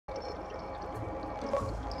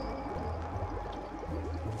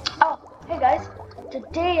guys,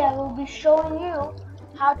 today I will be showing you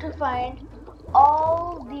how to find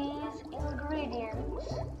all these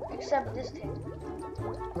ingredients except this thing.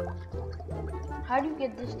 How do you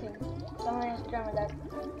get this thing? Someone has to tell me that.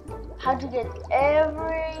 How to get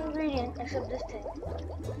every ingredient except this thing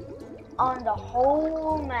on the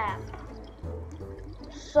whole map.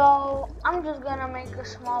 So I'm just gonna make a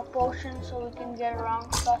small potion so we can get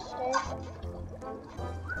around faster.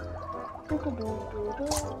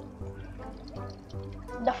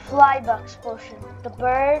 The flybox potion, the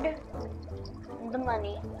bird, and the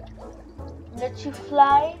money. Lets you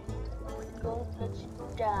fly, lets you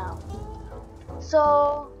down.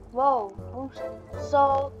 So, whoa, oops.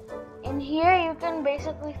 So in here you can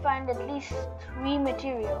basically find at least 3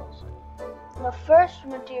 materials. The first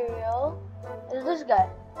material is this guy.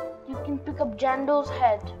 You can pick up Jandal's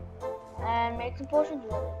head and make some potions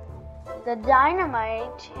with it. The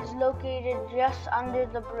dynamite is located just under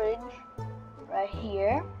the bridge, right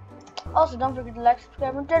here. Also, don't forget to like,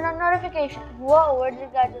 subscribe, and turn on notifications. Whoa, where did the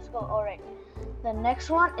guy just go? Alright. The next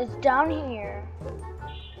one is down here.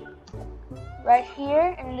 Right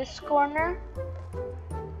here in this corner.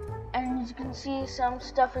 And you can see some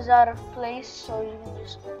stuff is out of place, so you can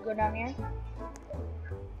just go down here.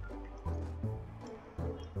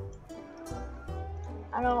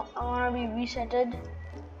 I want to be resetted.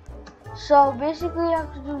 So basically you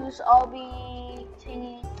have to do this obby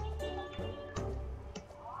thingy.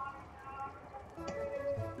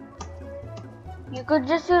 You could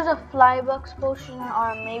just use a flybox potion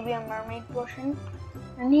or maybe a mermaid potion.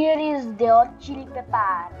 And here is the hot chili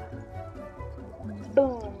pepper.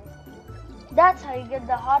 Boom. That's how you get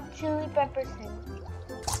the hot chili pepper thing.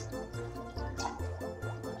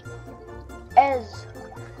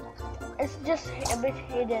 It's just a bit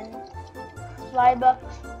hidden. Flybox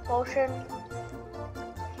potion.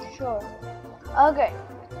 Sure. Okay.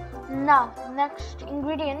 Now, next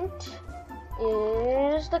ingredient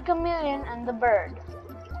is the chameleon and the bird.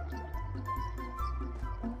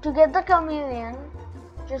 To get the chameleon,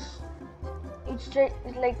 it's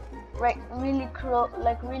like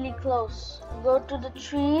really close. Go to the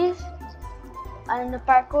trees and the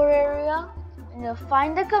parkour area, and you'll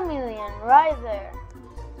find the chameleon right there.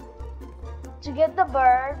 To get the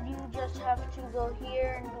bird, you just have to go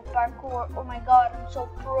here and do parkour. Oh my god, I'm so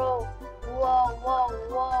pro. Whoa, whoa,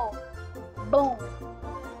 whoa. Boom.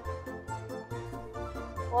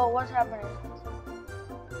 Whoa, what's happening?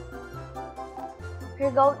 Here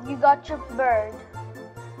you go, you got your bird.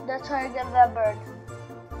 That's how you get that bird.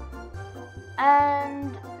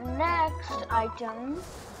 And next item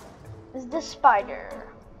is the spider.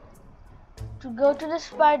 To go to the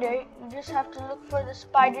spider, you just have to look for the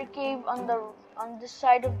spider cave on this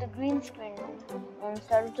side of the green screen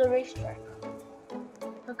instead of the racetrack.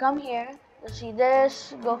 So come here, you'll see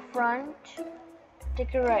this, go front,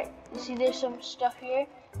 take a right. You see there's some stuff here,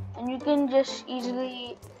 and you can just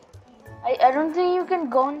easily, I don't think you can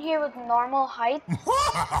go in here with normal height.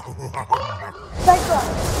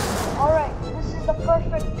 Cyclops! Alright, this is the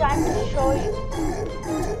perfect time to show you.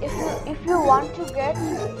 If you want to get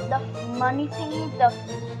the money thingy, the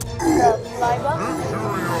flybox, you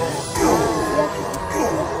have to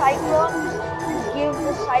defeat the cyclops and give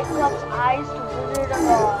the cyclops eyes to Wizard of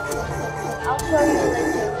Oz. I'll show you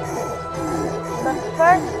later. But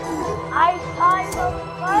first, I will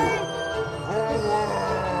fight!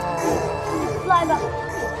 Flybox!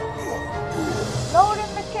 Load in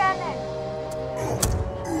the cannon!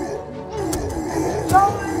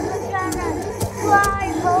 Lower the cannon! Fly,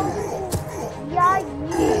 boat! Yeah,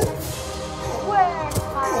 yeah! Where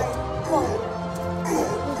I go?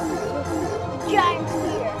 Giant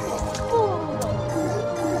spear! Boom!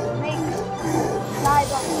 Make fly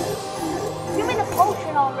boat! Give me the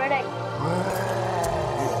potion already!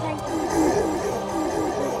 Thank you!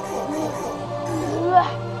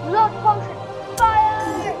 Load potion!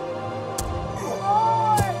 Fire!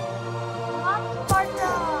 More! Not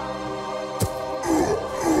Sparta!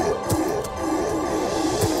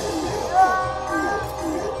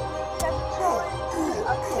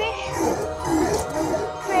 A fish with a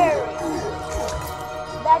fairy.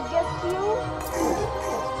 That gets you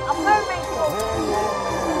a mermaid potion.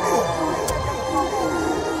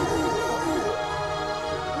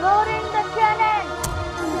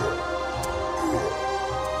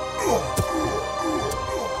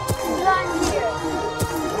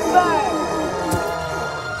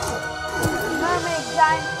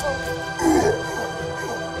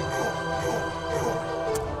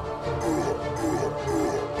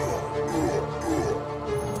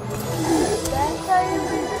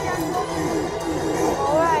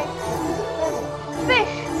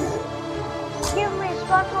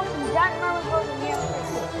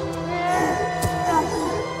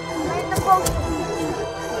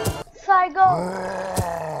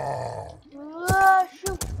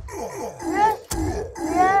 Shoot. Yes.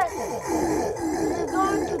 Yes. He's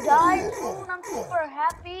going to die soon. I'm super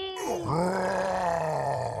happy.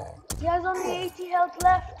 He has only 80 health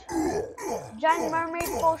left. Giant mermaid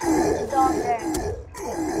potion with the dog there.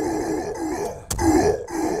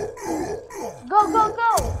 Go, go,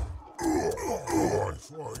 go!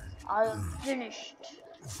 I'm finished.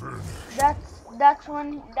 That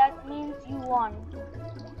means you won.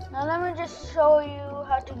 Now let me just show you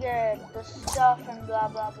how to get the stuff and blah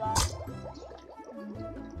blah blah.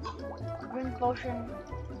 Green potion.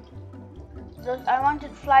 I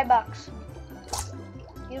wanted flybucks.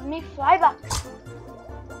 Give me flybucks.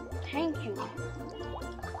 Thank you.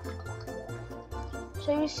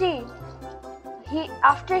 So you see,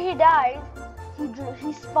 after he dies,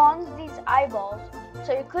 he spawns these eyeballs.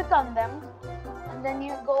 So you click on them, and then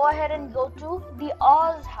you go ahead and go to the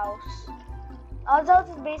Oz house. Oz house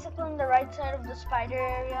is basically on the right side of the spider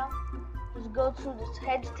area. Just go through this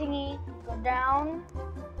head thingy, go down,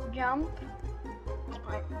 jump,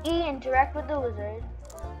 and E, interact with the wizard.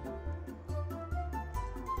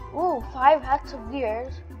 Ooh, 5 hats of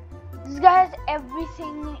gears. This guy has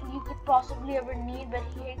everything you could possibly ever need, but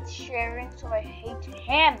he hates sharing, so I hate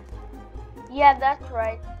him. Yeah, that's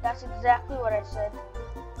right. That's exactly what I said.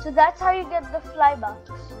 So that's how you get the flybucks.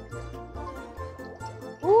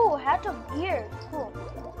 Ooh, hat of gears. Cool.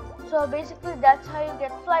 So basically that's how you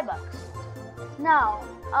get flybucks. Now,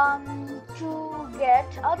 to get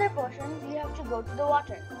other potions, you have to go to the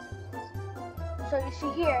water. So you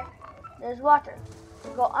see here, there's water.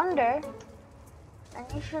 Go under, and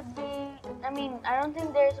you should be, I don't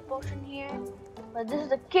think there's a potion here, but this is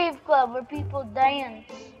the cave club where people dance.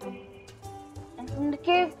 And from the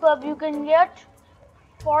cave club you can get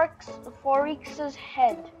Forix's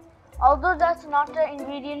head. Although that's not an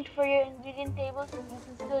ingredient for your ingredient tables, you can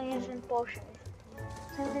still use in potions.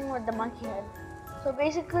 Same thing with the monkey head. So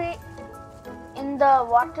basically, in the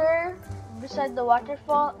water, beside the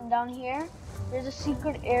waterfall, and down here, there's a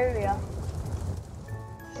secret area.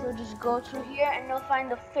 So just go through here and you'll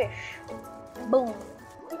find a fish. Boom.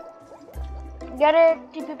 Get it,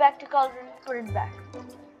 TP back to cauldron, put it back.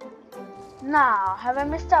 Now, have I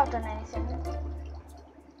missed out on anything?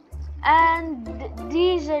 And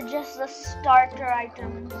these are just the starter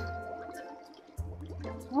items.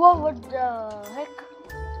 Whoa, what the heck?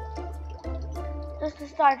 Just the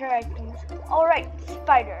starter items. Alright,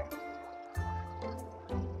 spider.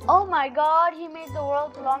 Oh my god, he made the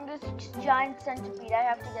world's longest giant centipede. I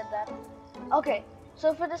have to get that. Okay,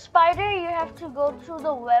 so for the spider, you have to go through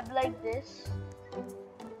the web like this.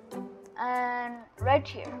 And right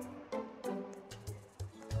here.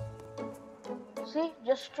 See,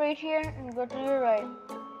 just straight here and go to your right.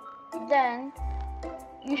 Then,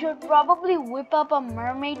 you should probably whip up a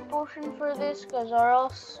mermaid potion for this, or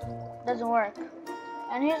else it doesn't work.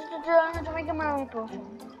 And here's the tutorial how to make a mermaid potion.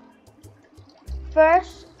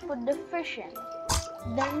 First, put the fish in.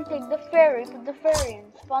 Then take the fairy, put the fairy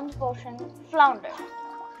in. Spawn the potion, flounder.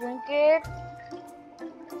 Drink it.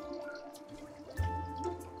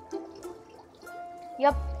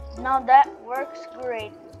 Yep, now that works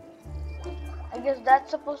great. I guess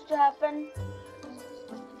that's supposed to happen.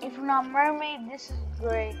 If you're not mermaid, this is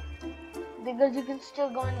great. Because you can still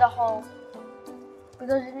go in the hole.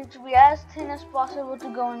 Because you need to be as thin as possible to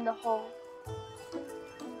go in the hole.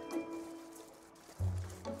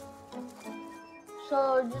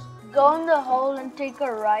 So just go in the hole and take a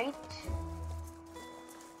right.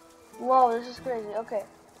 Whoa, this is crazy. Okay.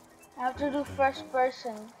 I have to do first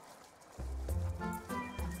person.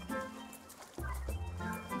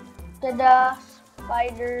 Ta-da!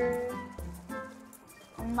 Spider.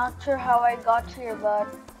 I'm not sure how I got here, but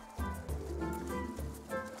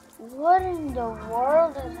what in the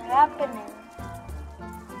world is happening?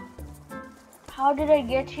 How did I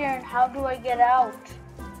get here and how do I get out?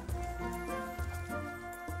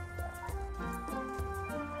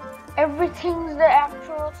 Everything's the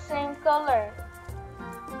actual same color.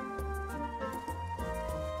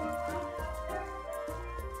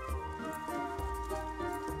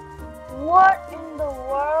 What in the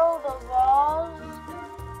world of Oz?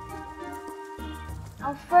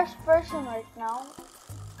 I'm first person right now,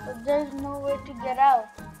 but there's no way to get out.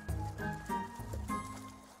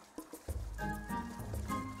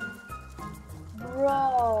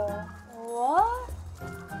 Bro, what?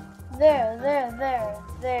 There.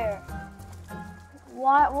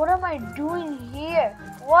 What am I doing here?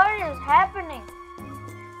 What is happening?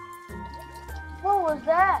 What was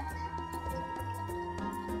that?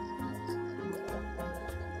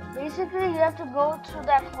 Basically, you have to go through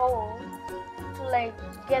that hole to like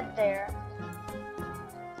get there.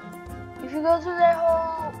 if you go through that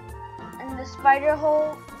hole and the spider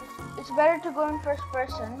hole, it's better to go in first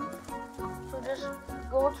person. So just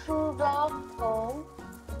go through the hole.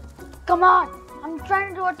 Come on! I'm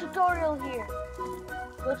trying to do a tutorial here.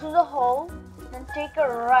 Go to the hole, then take a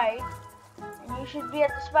right, and you should be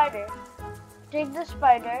at the spider. Take the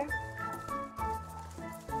spider,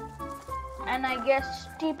 and I guess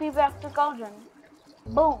TP back to Cauldron.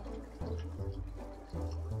 Boom!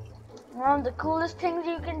 One of the coolest things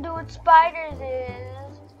you can do with spiders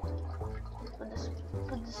is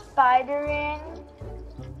put the spider in,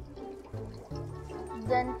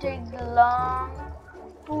 then take the long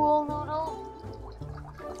pool noodle,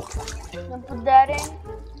 then put that in.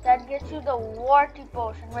 That gets you the warty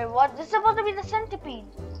potion. Wait, what? This is supposed to be the centipede.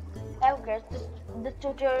 Okay, this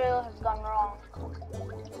tutorial has gone wrong.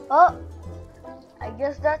 Oh, I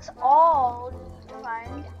guess that's all you need to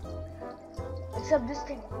find. Except this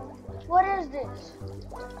thing. What is this?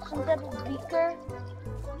 Some type of beaker?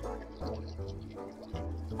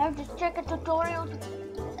 I have to check a tutorial to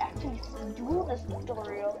actually do this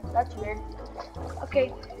tutorial. That's weird.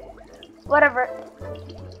 Okay, whatever.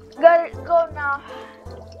 Gotta go now.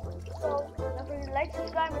 So, don't forget to like,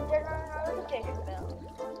 subscribe, and turn on the notification bell.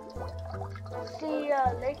 See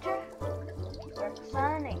ya later.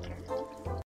 Sun and Nature.